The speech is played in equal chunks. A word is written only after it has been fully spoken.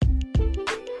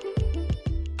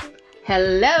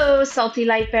Hello, salty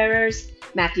light bearers.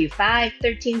 Matthew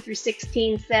 5:13 through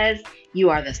 16 says, "You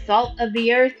are the salt of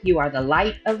the earth, you are the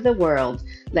light of the world.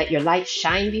 Let your light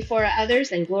shine before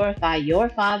others and glorify your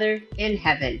Father in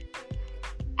heaven."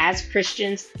 As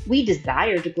Christians, we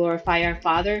desire to glorify our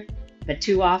Father, but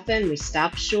too often we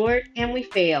stop short and we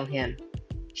fail Him.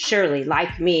 Surely,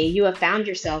 like me, you have found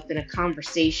yourself in a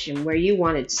conversation where you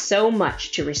wanted so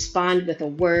much to respond with a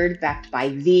word backed by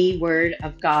the Word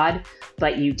of God,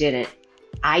 but you didn't.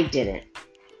 I didn't.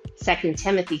 2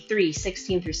 Timothy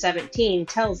 3:16 through 17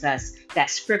 tells us that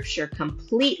Scripture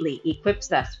completely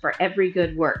equips us for every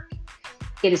good work.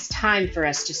 It is time for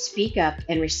us to speak up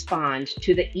and respond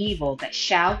to the evil that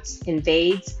shouts,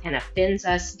 invades, and offends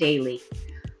us daily.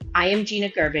 I am Gina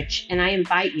Gerbich, and I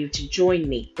invite you to join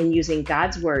me in using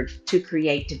God's Word to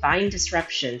create divine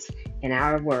disruptions in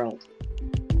our world.